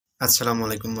আসসালামু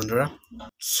আলাইকুম বন্ধুরা।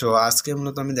 আজকে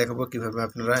মূলত আমি দেখাবো কিভাবে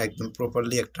আপনারা একদম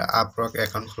প্রপারলি একটা আপওয়ার্ক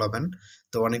অ্যাকাউন্ট খোলাবেন।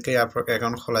 তো অনেকেই আপওয়ার্ক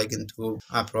অ্যাকাউন্ট খোলায় কিন্তু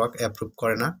আপওয়ার্ক অ্যাপ্রুভ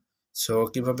করে না।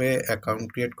 কিভাবে অ্যাকাউন্ট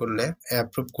ক্রিয়েট করলে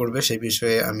অ্যাপ্রুভ করবে সেই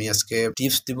বিষয়ে আমি আজকে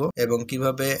টিপস দিব এবং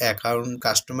কিভাবে অ্যাকাউন্ট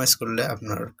কাস্টমাইজ করলে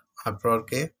আপনার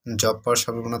আপওয়ার্কে জব পাওয়ার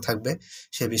সম্ভাবনা থাকবে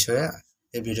সে বিষয়ে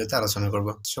এই ভিডিওতে আলোচনা করব।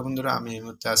 বন্ধুরা, আমি এই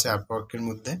মুহূর্তে আছি আপওয়ার্কের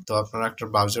মধ্যে। তো আপনারা একটা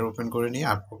ব্রাউজার ওপেন করে নিয়ে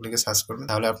আপওয়ার্ক লিখে সার্চ করবেন,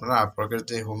 তাহলে আপনারা আপওয়ার্কের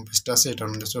যে হোম পেজটা আছে এটার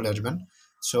মধ্যে চলে আসবেন।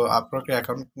 আপওয়ার্কে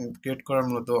অ্যাকাউন্ট ক্রিয়েট করার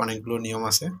মূলত অনেকগুলো নিয়ম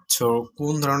আছে।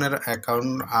 কোন ধরনের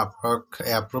অ্যাকাউন্ট আপওয়ার্ক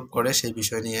অ্যাপ্রুভ করে সেই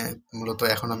বিষয় নিয়ে মূলত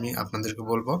এখন আমি আপনাদেরকে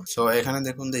বলবো। এখানে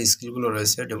দেখুন যে স্কিলগুলো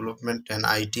রয়েছে: development and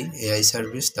IT, AI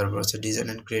service, তারপর হচ্ছে design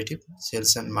and creative,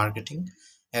 sales and marketing,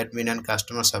 admin and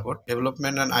customer support.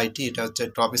 Development and IT এটা হচ্ছে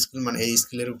টপ স্কিল, মানে এই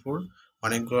স্কিলের উপর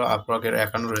অনেকগুলো আপওয়ার্কের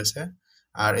অ্যাকাউন্ট রয়েছে।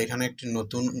 আর এখানে একটি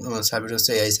নতুন সার্ভিস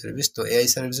হচ্ছে এআই সার্ভিস। তো এআই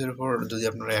সার্ভিসের উপর যদি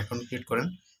আপনারা অ্যাকাউন্ট ক্রিয়েট করেন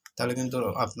তাহলে কিন্তু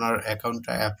আপনার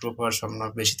অ্যাকাউন্টটা অ্যাপ্রুভ হওয়ার সম্ভাবনা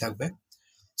বেশি থাকবে।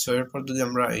 এরপর যদি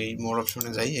আমরা এই মোর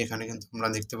অপশনে যাই, এখানে কিন্তু আমরা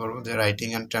দেখতে পারবো যে writing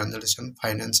and translation,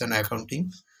 finance and accounting,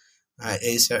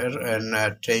 HR and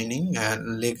training,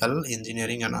 legal,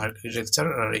 engineering and architecture.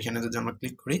 আর এখানে যদি আমরা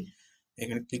ক্লিক করি,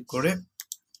 এখানে ক্লিক করে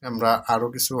আমরা আরও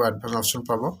কিছু অ্যাডভান্স অপশন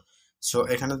পাবো।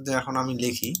 এখানে যদি এখন আমি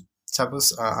লিখি, সাপোজ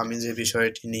আমি যে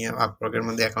বিষয়টি নিয়ে আপওয়ার্কের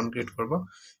মধ্যে অ্যাকাউন্ট ক্রিয়েট করব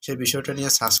সেই বিষয়টা নিয়ে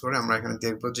সার্চ করে আমরা এখানে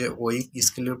দেখব যে ওই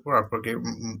স্কিলের উপর আপওয়ার্কে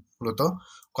মূলত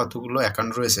কতগুলো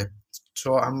অ্যাকাউন্ট রয়েছে।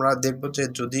 আমরা দেখব যে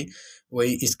যদি ওই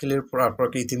স্কিলের উপর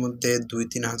আপওয়ার্কে ইতিমধ্যে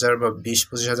 2-3 হাজার বা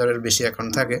 20-25 হাজারের বেশি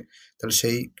অ্যাকাউন্ট থাকে, তাহলে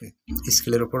সেই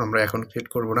স্কিলের উপর আমরা অ্যাকাউন্ট ক্রিয়েট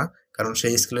করব না, কারণ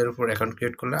সেই স্কিলের উপর অ্যাকাউন্ট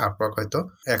ক্রিয়েট করলে আপওয়ার্ক হয়তো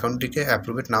অ্যাকাউন্টটিকে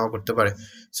অ্যাপ্রুভেট নাও করতে পারে।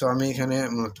 আমি এখানে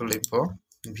মূলত লিখব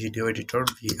ভিডিও এডিটর,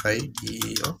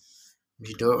 ভিআইডিও।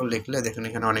 ভিডিও লিখলে দেখুন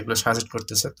এখানে অনেকগুলো সাজেস্ট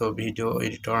করতেছে। তো ভিডিও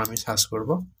এডিটর আমি সার্চ করব।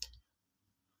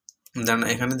 দেন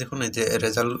এখানে দেখুন এই যে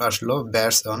রেজাল্ট আসলো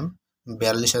ব্যাটস অন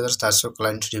 42,400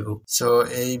 ক্লায়েন্ট রিভিউ।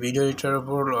 এই ভিডিও এডিটরের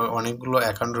উপর অনেকগুলো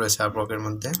অ্যাকাউন্ট রয়েছে আপওয়ার্কের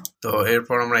মধ্যে। তো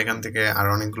এরপর আমরা এখান থেকে আর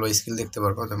অনেকগুলো স্কিল দেখতে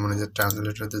পারবো, যেমন এই যে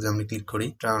ট্রান্সলেটর যদি আমি ক্লিক করি,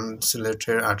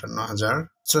 ট্রান্সলেটের 58,000।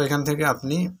 এখান থেকে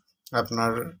আপনি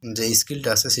আপনার যে স্কিলটা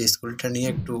আছে সেই স্কিলটা নিয়ে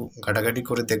একটু ঘাটাঘাটি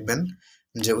করে দেখবেন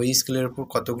যে ওই স্কিলের উপর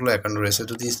কতগুলো অ্যাকাউন্ট রয়েছে।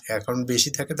 যদি অ্যাকাউন্ট বেশি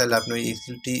থাকে তাহলে আপনি ওই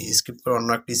স্কিলটি স্কিপ করে অন্য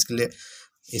একটি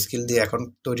স্কিল দিয়ে অ্যাকাউন্ট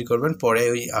তৈরি করবেন, পরে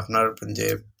ওই আপনার যে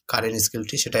কারেন্ট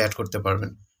স্কিলটি সেটা অ্যাড করতে পারবেন।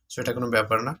 এটা কোনো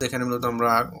ব্যাপার না। এখানে মূলত আমরা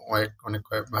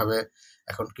কয়েকভাবে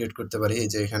অ্যাকাউন্ট ক্রিয়েট করতে পারি। এই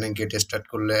যে এখানে গেট স্টার্ট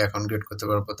করলে অ্যাকাউন্ট ক্রিয়েট করতে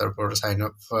পারবো, তারপর সাইন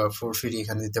আপ ফর ফ্রি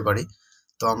এখানে দিতে পারি।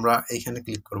 তো আমরা এইখানে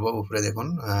ক্লিক করব, উপরে দেখুন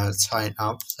সাইন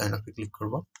আপে ক্লিক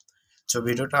করব।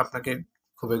 ভিডিওটা আপনাকে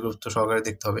খুবই গুরুত্ব সহকারে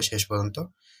দেখতে হবে শেষ পর্যন্ত,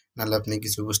 নাহলে আপনি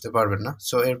কিছু বুঝতে পারবেন না।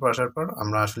 এরপর আসার পর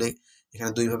আমরা আসলে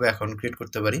এখানে দুইভাবে অ্যাকাউন্ট ক্রিয়েট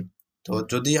করতে পারি। তো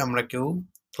যদি আমরা কেউ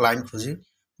ক্লায়েন্ট খুঁজি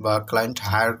বা ক্লায়েন্ট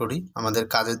হায়ার করি, আমাদের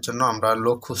কাজের জন্য আমরা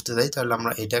লোক খুঁজতে চাই, তাহলে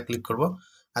আমরা এটা ক্লিক করব।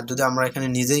 আর যদি আমরা এখানে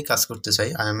নিজেই কাজ করতে চাই,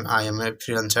 I M a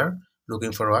freelancer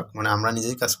looking for work, মানে আমরা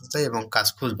নিজেই কাজ করতে চাই এবং কাজ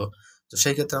খুঁজবো, তো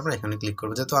সেই ক্ষেত্রে আমরা এখানে ক্লিক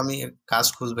করবো। যেহেতু আমি কাজ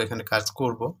খুঁজবো, এখানে কাজ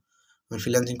করব, আমি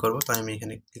ফ্রিল্যান্সিং করবো, তো আমি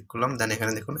এখানে ক্লিক করলাম। দেন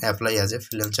এখানে দেখুন apply as a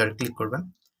freelancer click করবেন।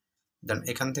 দেন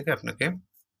এখান থেকে আপনাকে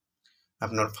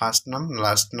আপনার ফার্স্ট নাম,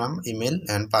 লাস্ট নাম, ইমেল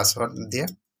অ্যান্ড পাসওয়ার্ড দিয়ে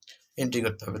এন্ট্রি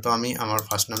করতে হবে। তো আমি আমার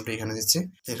ফার্স্ট নামটা এখানে দিচ্ছি।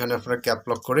 এখানে আপনারা ক্যাপ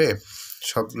লক করে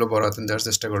সবগুলো বড় হাতে দেওয়ার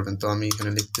চেষ্টা করবেন। তো আমি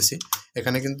এখানে লিখতেছি।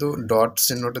 এখানে কিন্তু ডট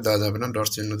চিহ্নটা দেওয়া যাবে না, ডট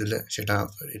চিহ্ন দিলে সেটা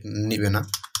নিবে না।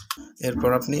 এরপর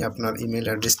আপনি আপনার ইমেল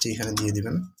অ্যাড্রেসটি এখানে দিয়ে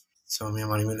দিবেন। আমি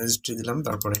আমার ইমেল অ্যাড্রেসটি দিলাম,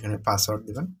 তারপর এখানে পাসওয়ার্ড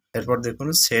দিবেন। এরপর দেখুন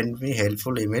send me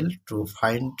helpful email to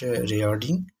find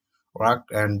rewarding work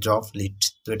and job lead.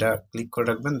 তো এটা ক্লিক করে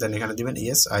রাখবেন। দেন এখানে দিবেন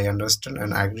yes I understand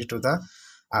and agree to the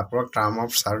Upwork term of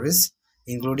service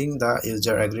including the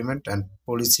user agreement and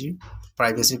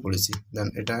privacy policy. দেন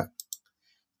এটা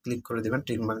ক্লিক করে দেবেন।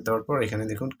 Tick mark দেওয়ার পর এখানে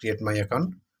দেখুন ক্রিয়েট মাই অ্যাকাউন্ট।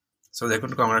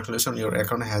 দেখুন congratulation, your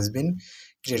account has been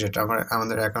created.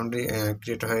 আমাদের অ্যাকাউন্টটি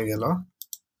ক্রিয়েট হয়ে গেল।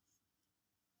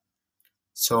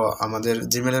 আমাদের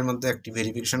জিমেলের মধ্যে একটি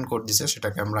ভেরিফিকেশন কোড দিছে,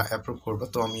 সেটাকে আমরা অ্যাপ্রুভ করব।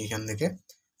 তো আমি এখান থেকে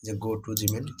যে গো টু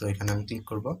জিমেল, তো এখানে আমি ক্লিক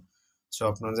করব।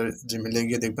 আপনাদের জিমেলে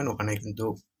গিয়ে দেখবেন ওখানে কিন্তু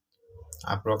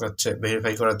আপওয়ার্ক হচ্ছে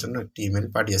ভেরিফাই করার জন্য একটি ইমেল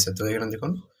পাঠিয়েছে। তো এখানে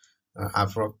দেখুন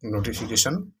আপওয়ার্ক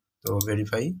নোটিফিকেশন, তো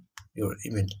ভেরিফাই ইউর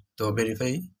ইমেল। তো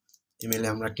ভেরিফাই ইমেলে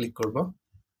আমরা ক্লিক করব।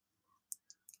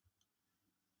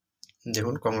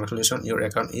 দেখুন congratulation, your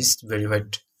account is verified.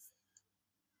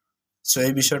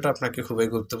 এই বিষয়টা আপনাকে খুবই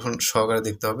গুরুত্বপূর্ণ সহকারে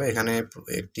দেখতে হবে। এখানে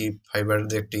একটি ফাইবার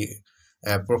যে একটি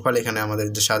প্রোফাইল এখানে আমাদের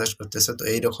যে সাজেস্ট করতেছে, তো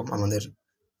এইরকম আমাদের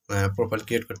প্রোফাইল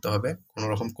ক্রিয়েট করতে হবে। কোনো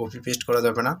রকম কপি পেস্ট করা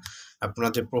যাবে না। আপনার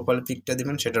যে প্রোফাইল পিকটা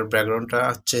দিবেন সেটার ব্যাকগ্রাউন্ডটা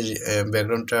হচ্ছে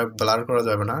ব্লার করা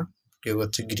যাবে না। কেউ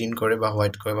হচ্ছে গ্রিন করে বা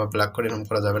হোয়াইট করে বা ব্ল্যাক করে এরকম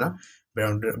করা যাবে না।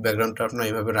 ব্যাকগ্রাউন্ডটা আপনার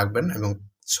এইভাবে রাখবেন এবং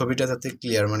ছবিটা যাতে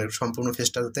ক্লিয়ার, মানে সম্পূর্ণ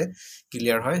ফেসটা যাতে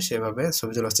ক্লিয়ার হয় সেভাবে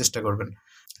ছবি তোলার চেষ্টা করবেন।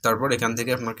 তারপর এখান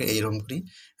থেকে আপনাকে এইরকম করে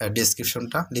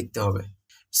ডেসক্রিপশনটা লিখতে হবে।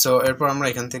 সো এরপর আমরা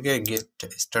এখান থেকে গেট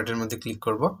স্টার্টের মধ্যে ক্লিক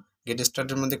করব। গেট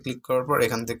স্টার্টের মধ্যে ক্লিক করার পর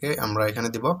এখান থেকে আমরা এখানে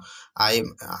দিব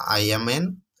আই এম এন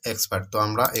এক্সপার্ট। তো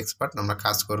আমরা এক্সপার্ট, আমরা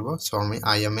কাজ করব। সো আমি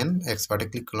আই এম এন এক্সপার্টে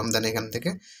ক্লিক করলাম। দেন এখান থেকে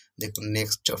দেখুন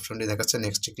নেক্সট অপশনটি দেখাচ্ছে,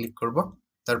 নেক্সটে ক্লিক করব।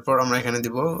 তারপর আমরা এখানে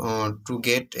দিব to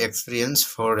get experience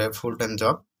for a full time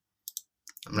job,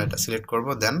 আমরা এটা সিলেক্ট করব।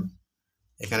 দেন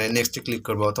এখানে নেক্সটে ক্লিক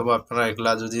করব, অথবা আপনারা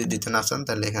এগুলা যদি দিতে না চান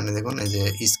তাহলে এখানে দেখুন এই যে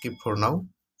স্কিপ ফর নাও,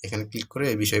 এখানে ক্লিক করে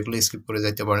এই বিষয়গুলো স্কিপ করে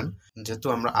যাইতে পারেন। যেহেতু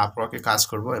আমরা আপওয়ার্কে কাজ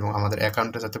করব এবং আমাদের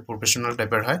অ্যাকাউন্টটা যাতে প্রফেশনাল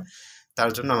টাইপের হয় তার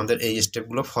জন্য আমাদের এই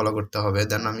স্টেপগুলো ফলো করতে হবে।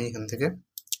 দেন আমি এখান থেকে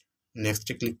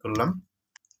নেক্সটে ক্লিক করলাম।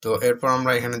 তো এরপর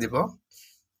আমরা এখানে দিব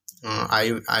I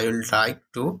will like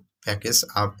to package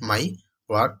up my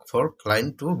work for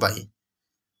client to by.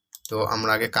 তো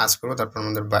আমরা আগে কাজ করবো, তারপর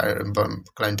আমাদের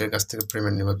ক্লায়েন্টের কাছ থেকে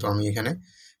পেমেন্ট নেব। তো আমি এখানে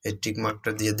এই টিক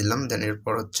মার্কটা দিয়ে দিলাম। দেন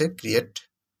এরপর হচ্ছে ক্রিয়েট,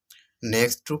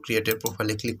 নেক্সট টু ক্রিয়েটের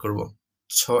প্রোফাইলে ক্লিক করব।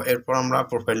 সো এরপর আমরা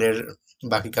প্রোফাইলের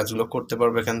বাকি কাজগুলো করতে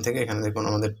পারবো এখান থেকে। এখানে দেখুন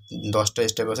আমাদের 10টা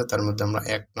স্টেপ আছে, তার মধ্যে আমরা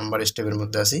 1 নাম্বার স্টেপের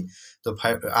মধ্যে আছি। তো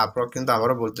আপওয়ার্ক কিন্তু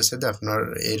আবারও বলতেছে যে আপনার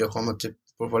এইরকম হচ্ছে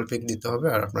প্রোফাইল পিক দিতে হবে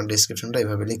আর আপনার ডেসক্রিপশনটা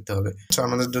এইভাবে লিখতে হবে। সো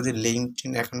আমাদের যদি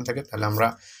লিঙ্কডইন অ্যাকাউন্ট থাকে তাহলে আমরা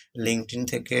লিঙ্কডইন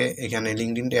থেকে এখানে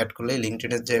লিঙ্কডইনটা অ্যাড করলে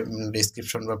লিঙ্কডইনের যে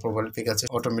ডেসক্রিপশন বা প্রোফাইল পিক আছে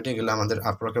অটোমেটিক্যালি আমাদের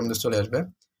আপওয়ার্কের মধ্যে চলে আসবে,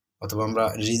 অথবা আমরা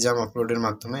রিজাম আপলোডের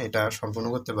মাধ্যমে এটা সম্পূর্ণ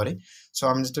করতে পারি। সো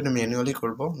আমি যেহেতু এটা ম্যানুয়ালি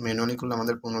করবো, ম্যানুয়ালি করলে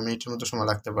আমাদের 15 মিনিটের মতো সময়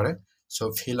লাগতে পারে। সো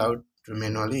ফিল আউট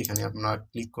ম্যানুয়ালি এখানে আমরা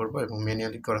ক্লিক করব এবং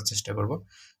ম্যানুয়ালি করার চেষ্টা করব।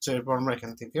 সো এরপর আমরা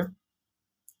এখান থেকে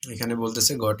এখানে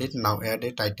বলতেছে got it now add a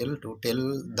title to tell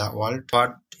the world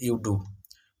what you do,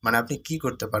 মানে আপনি কি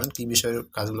করতে পারেন, কি বিষয়ের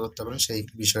কাজগুলো করতে পারেন সেই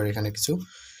বিষয়ের এখানে কিছু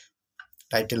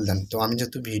টাইটেল দেন। তো আমি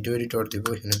যেহেতু ভিডিও এডিটর দিব,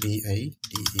 এখানে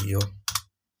VIDEO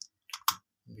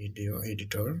video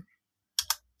editor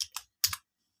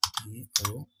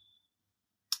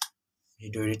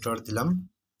video editor দিলাম।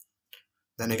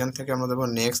 দেন এখান থেকে আমরা দেবো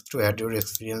নেক্সট টু অ্যাড ইউর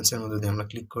এক্সপিরিয়েন্সের মধ্যে যদি আমরা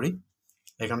ক্লিক করি,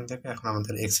 এখান থেকে এখন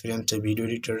আমাদের এক্সপিরিয়েন্স ভিডিও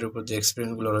এডিটরের উপর যে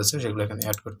এক্সপিরিয়েন্সগুলো রয়েছে সেগুলো এখানে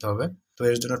অ্যাড করতে হবে। তো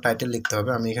এর জন্য টাইটেল লিখতে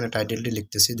হবে, আমি এখানে টাইটেলটি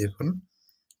লিখতেছি দেখুন।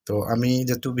 তো আমি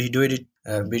যেহেতু ভিডিও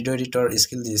এডিটর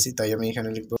স্কিল দিয়েছি তাই আমি এখানে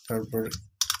লিখবো, তারপর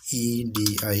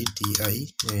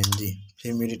EDITING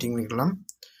ফিল্ম এডিটিং লিখলাম।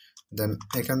 দেন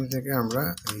এখান থেকে আমরা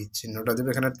এই চিহ্নটা দেবো,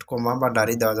 এখানে কমা বা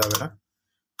দাড়ি দেওয়া যাবে না।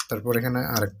 তারপর এখানে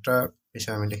আরেকটা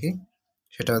বিষয় আমি লিখি,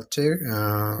 সেটা হচ্ছে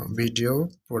ভিডিও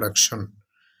প্রোডাকশন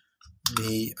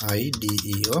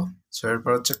VIDEO। সো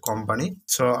এরপর হচ্ছে কোম্পানি।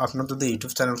 সো আপনার যদি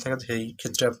ইউটিউব চ্যানেল থাকে সেই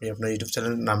ক্ষেত্রে আপনি আপনার ইউটিউব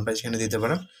চ্যানেল নামটা এখানে দিতে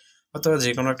পারেন, অথবা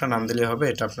যে কোনো একটা নাম দিলে হবে,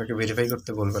 এটা আপনাকে ভেরিফাই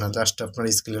করতে বলবে না, জাস্ট আপনার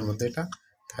স্কিলের মধ্যে এটা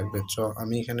থাকবে। সো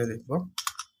আমি এখানে দেখব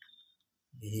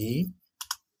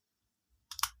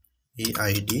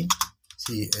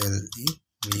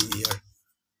VIDCLEVER,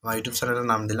 আমার ইউটিউব চ্যানেলের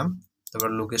নাম দিলাম। তারপর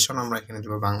লোকেশন আমরা এখানে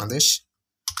দেবো বাংলাদেশ।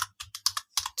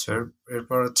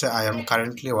 এরপর হচ্ছে I am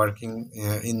currently working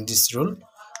in this role.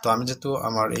 তো আমি যেহেতু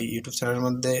আমার এই ইউটিউব চ্যানেলের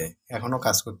মধ্যে এখনও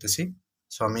কাজ করতেছি,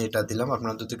 সো আমি এটা দিলাম।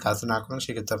 আপনারা যদি কাজ না করেন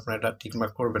সেক্ষেত্রে আপনারা এটা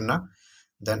টিকমার্ক করবেন না।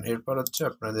 দেন এরপর হচ্ছে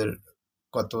আপনাদের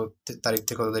কত তারিখ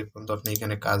থেকে কত তারিখ পর্যন্ত আপনি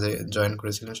এখানে কাজে জয়েন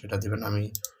করেছিলেন সেটা দেবেন। আমি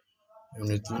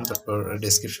দিলাম। তারপর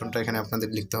ডেসক্রিপশনটা এখানে আপনাদের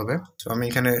লিখতে হবে। তো আমি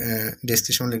এখানে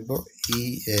ডেসক্রিপশন লিখবো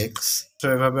EX। তো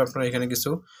এভাবে আপনারা এখানে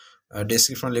কিছু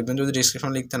ডেসক্রিপশন লিখবেন। যদি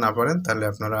ডেসক্রিপশন লিখতে না পারেন তাহলে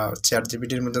আপনারা চ্যাট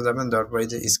জিপিটির মধ্যে যাবেন, দেওয়ার পরে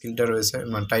যে স্কিলটা রয়েছে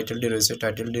মানে টাইটেলটি রয়েছে,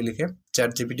 টাইটেলটি লিখে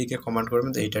চ্যাট জিপিটিকে কমান্ড করবেন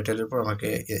যে এই টাইটেলের উপর আমাকে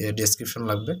ডেসক্রিপশন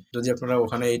লাগবে। যদি আপনারা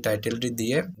ওখানে এই টাইটেলটি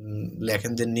দিয়ে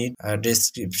লেখেন যে নিড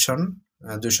ডেসক্রিপশন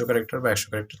 200 ক্যারেক্টার বা 100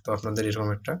 ক্যারেক্টার, তো আপনাদের এরকম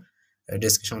একটা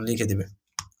ডেসক্রিপশন লিখে দিবে।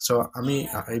 সো আমি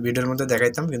এই ভিডিওর মধ্যে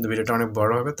দেখাইতাম কিন্তু ভিডিওটা অনেক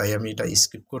বড় হবে তাই আমি এটা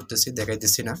স্কিপ করতেছি,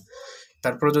 দেখাইতেছি না।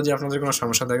 তারপরে যদি আপনাদের কোনো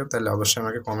সমস্যা থাকে তাহলে অবশ্যই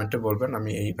আমাকে কমেন্টে বলবেন,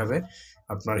 আমি এইভাবে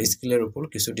আপনার স্কিলের উপর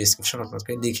কিছু ডেসক্রিপশন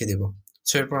আপনাকে লিখে দেবো।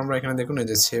 সো এরপর আমরা এখানে দেখুন এই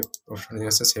যে সেভ অপশন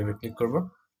আছে, সেভে ক্লিক করব।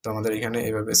 তো আমাদের এখানে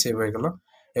এইভাবে সেভ হয়ে গেল।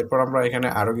 এরপর আমরা এখানে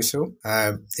আরও কিছু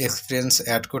এক্সপিরিয়েন্স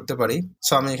অ্যাড করতে পারি।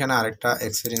 সো আমি এখানে আরেকটা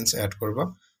এক্সপিরিয়েন্স অ্যাড করব।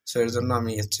 সো এর জন্য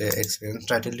আমি হচ্ছে এক্সপিরিয়েন্স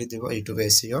টাইটেলটি দেবো YouTube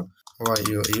SEO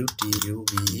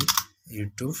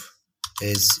YouTube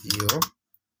SEO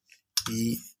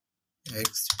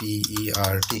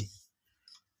EXPERT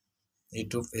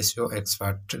YouTube SEO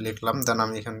expert লিখলাম। দেন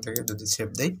আমি এখান থেকে যদি সেভ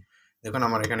দেই, দেখুন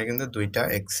আমার এখানে কিন্তু 2টা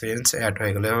এক্সপিরিয়েন্স অ্যাড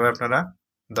হয়ে গেল। এভাবে আপনারা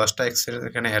 10টা এক্সপিরিয়েন্স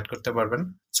এখানে অ্যাড করতে পারবেন।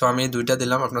 সো আমি 2টা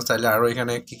দিলাম, আপনার চাইলে আরও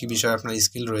এখানে কী কী বিষয় আপনার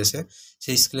স্কিল রয়েছে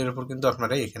সেই স্কিলের উপর কিন্তু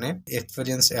আপনারা এখানে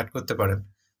এক্সপিরিয়েন্স অ্যাড করতে পারেন।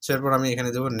 সো এরপর আমি এখানে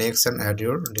দেবো next and add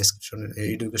your description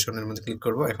এডুকেশনের মধ্যে ক্লিক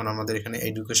করব। এখন আমাদের এখানে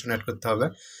এডুকেশন অ্যাড করতে হবে।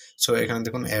 সো এখানে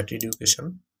দেখুন অ্যাড এডুকেশন।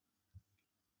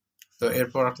 তো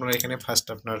এরপর আপনারা এখানে ফার্স্ট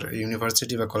আপনার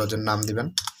ইউনিভার্সিটি বা কলেজের নাম দিবেন।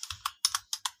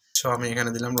 সো আমি এখানে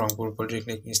দিলাম রংপুর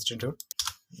পলিটেকনিক ইনস্টিটিউট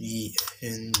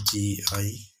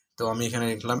ENGI। তো আমি এখানে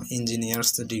লিখলাম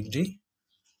engineers degree.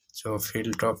 So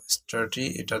field of study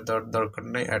এটা দরকার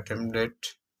নেই, অ্যাটেম্প ডেট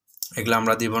এগুলো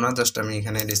আমরা দিব না, জাস্ট আমি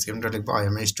এখানে ডিসক্রিপশনটা লিখবো I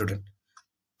M a student,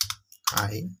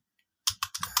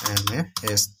 IMASTUDENT,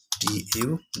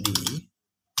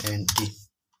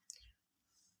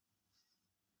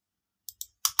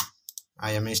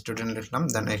 I M a student লিখলাম।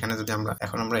 দেন এখানে যদি আমরা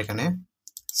আমরা এখানে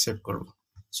সেভ করব।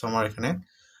 সো আমার এখানে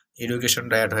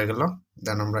এডুকেশনটা অ্যাড হয়ে গেল।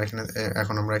 দেন আমরা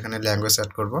এখানে ল্যাঙ্গুয়েজ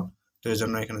অ্যাড করব। তো এই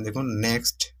জন্য এখানে দেখুন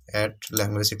নেক্সট অ্যাড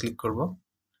ল্যাঙ্গুয়েজে ক্লিক করব।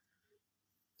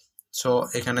 সো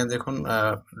এখানে দেখুন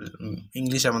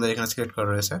ইংলিশ আমাদের এখানে সিলেক্ট করা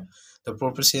রয়েছে। তো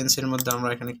প্রফিসিয়েন্সির মধ্যে আমরা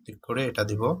এখানে ক্লিক করে এটা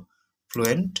দিব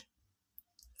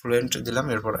ফ্লুয়েন্ট দিলাম।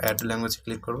 এরপর অ্যাড ল্যাঙ্গুয়েজে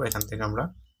ক্লিক করব। এখান থেকে আমরা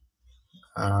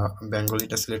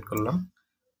বেঙ্গলিটা সিলেক্ট করলাম।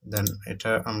 দেন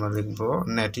এটা আমরা লিখব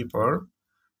নেটিভ অর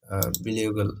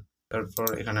বিলিঙ্গুয়াল। তারপর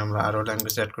এখানে আমরা আরো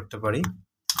ল্যাঙ্গুয়েজ অ্যাড করতে পারি,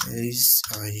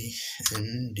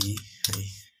 HINDI,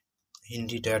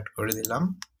 হিন্দিটা অ্যাড করে দিলাম।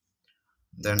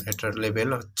 দেন এটার লেভেল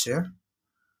হচ্ছে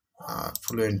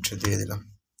ফ্লুয়েন্ট দিয়ে দিলাম।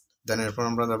 দেন এরপর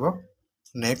আমরা যাব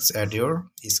next add your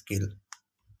skill.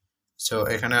 So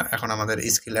এখন আমাদের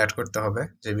স্কিল অ্যাড করতে হবে,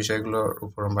 যে বিষয়গুলোর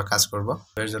উপর আমরা কাজ করব।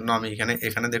 এর জন্য আমি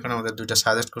এখানে দেখুন আমাদের দুইটা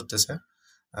সাজেস্ট করতেছে,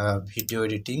 video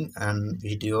editing and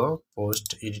video post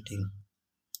editing.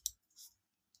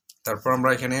 তারপর আমরা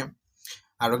এখানে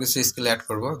আরো কিছু স্কিল অ্যাড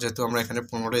করব, যেহেতু আমরা এখানে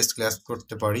 15টা স্কিল অ্যাড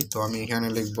করতে পারি। তো আমি এখানে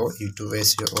লিখব ইউটিউব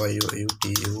SEO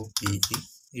UTUBE,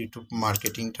 ইউটিউব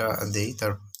মার্কেটিংটা দেই।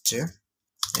 তারপর হচ্ছে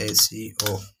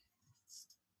SEO,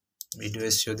 ভিডিও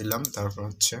SEO দিলাম। তারপর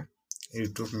হচ্ছে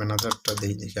ইউটিউব ম্যানেজারটা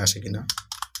দেই, দেখি আসে কিনা।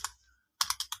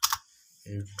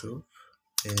 YouTube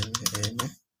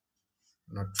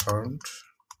not found,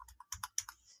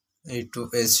 YouTube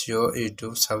SEO,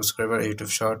 YouTube subscriber,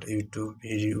 YouTube short,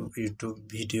 YouTube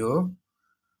video,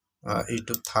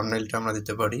 YouTube থাম্বনেলটা আমরা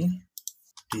দিতে পারি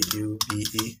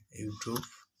TUBE,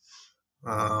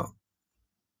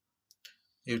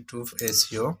 YouTube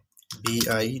SEO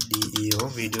VIDEO,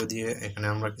 video দিয়ে এখানে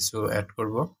আমরা কিছু অ্যাড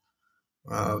করব।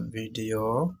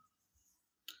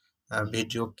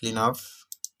 ভিডিও ক্লিন আপ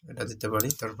এটা দিতে পারি।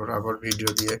 তারপর আবার ভিডিও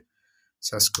দিয়ে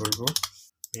সার্চ করব,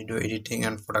 ভিডিও এডিটিং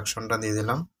অ্যান্ড প্রোডাকশনটা দিয়ে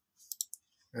দিলাম।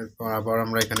 এরপর আবার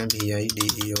আমরা এখানে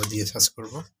VIDEO দিয়ে সার্চ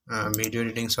করব, ভিডিও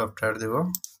এডিটিং সফটওয়্যার দেব।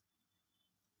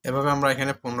 এভাবে আমরা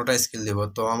এখানে 15টা স্কিল দেব।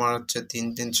 তো আমার হচ্ছে 3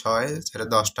 3 6, সেটা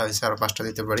 10টা হয়েছে, আর 5টা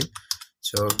দিতে পারি।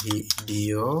 সো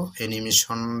ভিডিও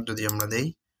অ্যানিমেশন যদি আমরা দেই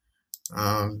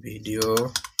ভিডিও,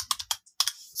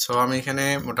 সো আমি এখানে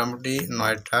মোটামুটি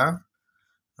 9টা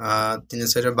 3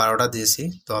 4 12টা দিয়েছি।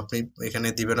 তো আপনি এখানে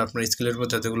দিবেন আপনার স্কিলের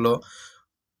মধ্যে যতগুলো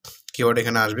কিওয়ার্ড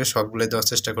এখানে আসবে সবগুলোই দেওয়ার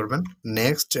চেষ্টা করবেন।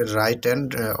 নেক্সট রাইট অ্যান্ড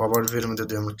ওভারভিউর মধ্যে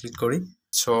যদি আমরা ক্লিক করি,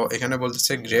 সো এখানে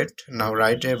বলতেছে great, now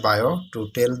write a bio to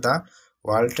tell the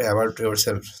world about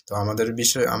yourself. তো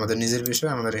আমাদের নিজের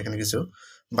বিষয়ে আমাদের এখানে কিছু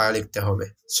বায়ো লিখতে হবে।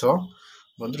 সো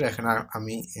বন্ধুরা এখানে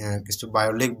আমি কিছু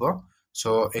বায়ো লিখবো।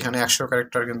 সো এখানে 100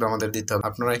 ক্যারেক্টার কিন্তু আমাদের দিতে হবে।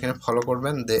 আপনারা এখানে ফলো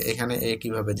করবেন যে এখানে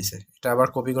কিভাবে দিছে, এটা আবার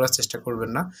কপি করার চেষ্টা করবেন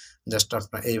না, জাস্ট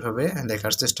আপনারা এইভাবে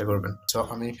লেখার চেষ্টা করবেন। সো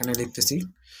আমি এখানে লিখতেছি,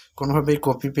 কোনোভাবেই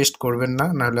কপি পেস্ট করবেন না,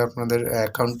 নাহলে আপনাদের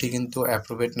অ্যাকাউন্টটি কিন্তু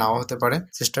অ্যাপ্রুভেড নাও হতে পারে।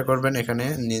 চেষ্টা করবেন এখানে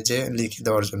নিজে লিখে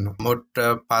দেওয়ার জন্য। মোট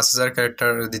 5000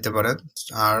 ক্যারেক্টার দিতে পারেন,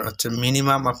 আর হচ্ছে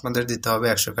মিনিমাম আপনাদের দিতে হবে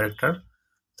 100 ক্যারেক্টার।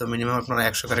 তো মিনিমাম আপনারা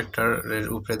 100 ক্যারেক্টারের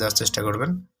উপরে দেওয়ার চেষ্টা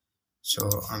করবেন। সো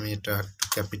আমি এটা একটু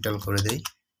ক্যাপিটাল করে দেই।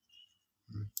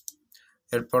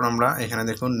 এরপর আমরা এখানে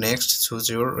দেখুন নেক্সট চুজ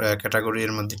ইউর ক্যাটাগরি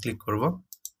এর মধ্যে ক্লিক করব।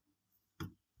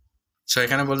 সো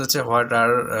এখানে বলতেছে what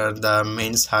are the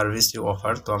main service you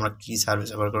offer. তো আমরা কি সার্ভিস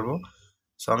অফার করব।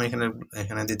 সো আমি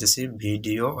এখানে দিতেছি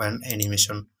ভিডিও অ্যান্ড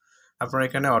অ্যানিমেশন। আপনারা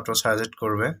এখানে অটো সাজেস্ট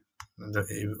করবে,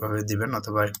 এইভাবে দিবেন,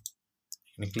 অথবা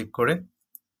এখানে ক্লিক করে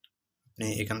আপনি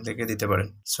এখান থেকে দিতে পারেন।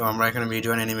 সো আমরা এখানে ভিডিও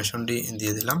অ্যান্ড অ্যানিমেশনটি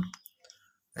দিয়ে দিলাম।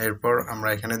 এরপর আমরা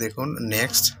এখানে দেখুন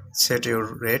নেক্সট সেট ইউর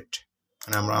রেট,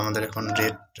 মানে আমরা আমাদের এখন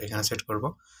রেট এখানে সেট করব।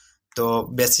 তো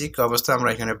বেসিক অবস্থায় আমরা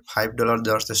এখানে $5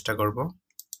 দেওয়ার চেষ্টা করব।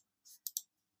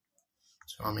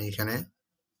 সো আমি এখানে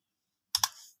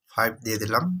 5 দিয়ে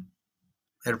দিলাম।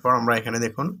 এরপর আমরা এখানে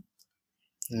দেখুন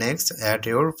next add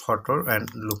your photo and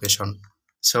location.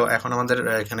 So এখন আমাদের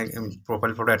এখানে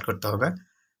প্রোফাইল ফটো অ্যাড করতে হবে।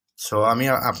 সো আমি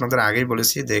আপনাদের আগেই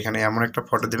বলেছি যে এখানে এমন একটা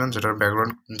ফটো দেবেন যেটার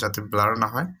ব্যাকগ্রাউন্ড যাতে ব্লার না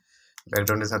হয়,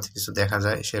 ব্যাকগ্রাউন্ডের সাথে কিছু দেখা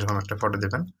যায় সেরকম একটা ফটো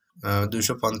দেবেন।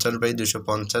 250 by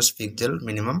 250 pixel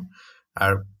minimum,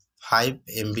 R 5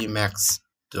 MB max.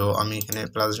 তো আমি এখানে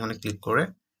প্লাস এখানে ক্লিক করে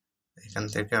এখান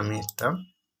থেকে আমি একটা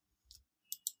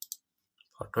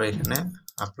ফটো এখানে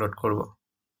আপলোড করব।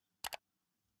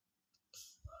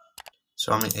 সো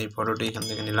আমি এই ফটোটি এখান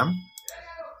থেকে নিলাম।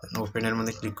 ওপেনের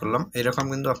মধ্যে ক্লিক করলাম। এরকম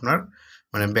কিন্তু আপনার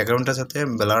মানে ব্যাকগ্রাউন্ডটা যাতে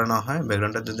ব্লার না হয়,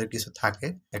 ব্যাকগ্রাউন্ডটা যদি কিছু থাকে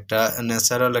একটা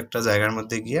ন্যাচারাল একটা জায়গার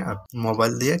মধ্যে গিয়ে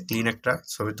মোবাইল দিয়ে ক্লিন একটা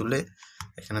ছবি তুলে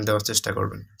এখানে দেওয়ার চেষ্টা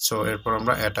করবেন। সো এরপর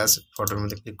আমরা অ্যাটাচ ফটোর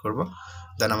মধ্যে ক্লিক করব,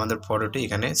 দেন আমাদের ফটোটি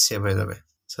এখানে সেভ হয়ে যাবে।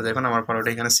 সো দেখুন আমার ফটোটি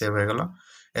এখানে সেভ হয়ে গেল।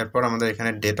 এরপর আমাদের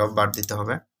এখানে ডেট অফ বার্থ দিতে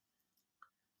হবে।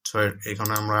 সো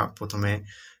এখানে আমরা প্রথমে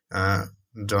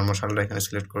জন্মসালটা এখানে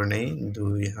সিলেক্ট করে নেই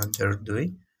 2002,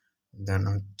 দেন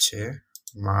হচ্ছে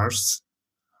মার্চ,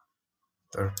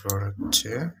 তারপর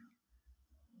হচ্ছে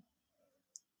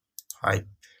 5।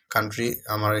 কান্ট্রি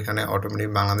আমার এখানে অটোমেটিক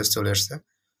বাংলাদেশ চলে আসছে।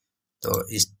 তো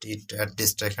স্ট্রিট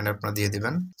অ্যাড্রেসটা এখানে আপনারা দিয়ে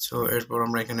দিবেন। সো এরপর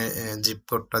আমরা এখানে জিপ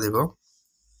কোডটা দিব।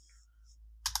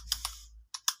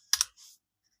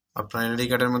 আপনার এনআইডি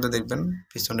কার্ডের মধ্যে দেখবেন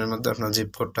পিছনের মধ্যে আপনার জিপ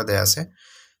কোডটা দেয়া আছে।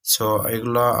 সো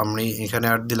এগুলো আমি এখানে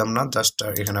আর দিলাম না, জাস্ট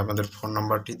এখানে আপনাদের ফোন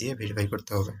নাম্বারটি দিয়ে ভেরিফাই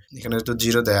করতে হবে। এখানে যেহেতু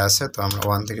 0 দেয়া আছে তো আমরা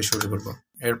 1 থেকে শুরু করব।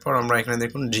 এরপর আমরা এখানে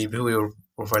দেখুন রিভিউ ইওর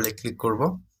প্রোফাইলে ক্লিক করব।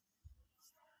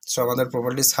 সো আমাদের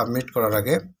প্রোফাইলটি সাবমিট করার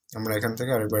আগে আমরা এখান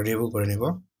থেকে আরেকবার রিভিউ করে নিব।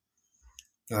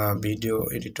 ভিডিও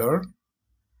এডিটর,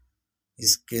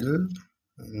 স্কিল,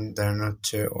 দেন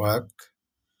হচ্ছে ওয়ার্ক।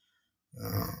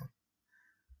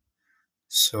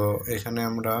 সো এখানে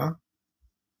আমরা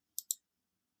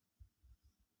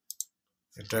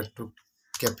এটা একটু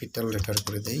ক্যাপিটাল লেটার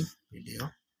করে দেই, ভিডিও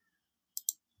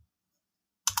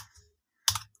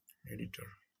এডিটর,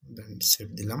 দেন সেভ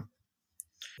দিলাম।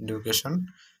 এডুকেশন।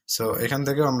 সো এখান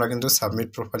থেকে আমরা কিন্তু সাবমিট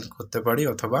প্রোফাইল করতে পারি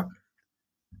অথবা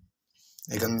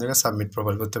এখান থেকে সাবমিট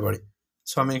প্রোফাইল করতে পারি।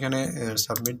 সো আমি এখানে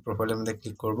সাবমিট প্রোফাইলের মধ্যে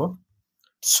ক্লিক করব।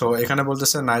 সো এখানে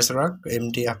বলতেছে nice work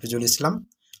MD Hafizul Islam,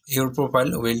 your profile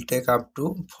will take up to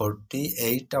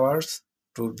 48 hours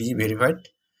two B verified.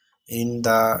 In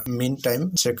the mean time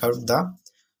check out the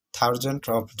thousand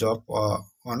of job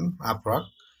on Upwork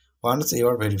once you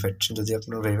R verified. যদি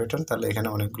আপনার verified হন তাহলে এখানে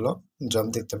অনেকগুলো job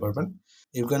দেখতে পারবেন।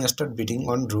 You can start bidding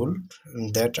on rule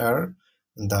that are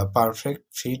the perfect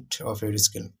fit of your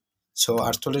skill. So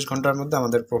 48 ঘন্টার মধ্যে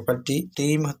আমাদের প্রোফাইলটি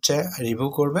টিম হচ্ছে রিভিউ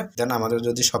করবে, দেন আমাদের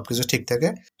যদি সব কিছু ঠিক থাকে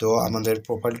তো আমাদের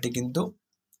প্রোফাইলটি কিন্তু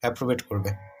অ্যাপ্রুভেট করবে।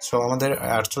 সো আমাদের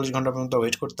 48 ঘন্টা পর্যন্ত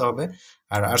ওয়েট করতে হবে।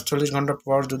 আর 48 ঘন্টা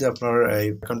পর যদি আপনার এই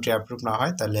অ্যাকাউন্টটি অ্যাপ্রুভ না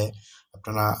হয় তাহলে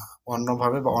আপনারা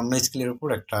অন্যভাবে বা অন্য স্কিলের উপর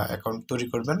একটা অ্যাকাউন্ট তৈরি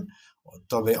করবেন।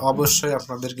 তবে অবশ্যই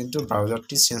আপনাদের কিন্তু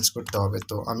ব্রাউজারটি চেঞ্জ করতে হবে।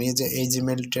 তো আমি যে এই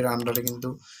জিমেলটির আন্ডারে কিন্তু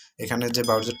এখানে যে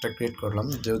ব্রাউজারটা ক্রিয়েট করলাম,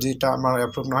 যদি এটা আমার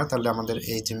অ্যাপ্রুভ না হয় তাহলে আমাদের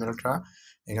এই জিমেলটা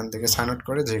এখান থেকে সাইন আউট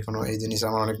করে যে কোনো এই জিনিস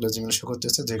আমার অনেকগুলো জিমেল শো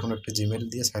করতেছে, যে কোনো একটা জিমেল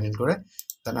দিয়ে সাইন ইন করে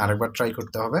দেন আরেকবার ট্রাই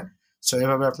করতে হবে। সো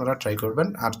এভাবে আপনারা ট্রাই করবেন।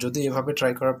 আর যদি এভাবে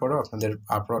ট্রাই করার পরেও আপনাদের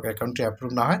আপওয়ার্ক অ্যাকাউন্টটি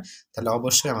অ্যাপ্রুভ না হয় তাহলে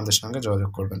অবশ্যই আমাদের সঙ্গে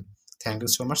যোগাযোগ করবেন। Thank you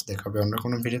so much. দেখা হবে অন্য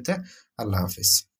কোনো ভিডিওতে। আল্লাহ হাফিজ।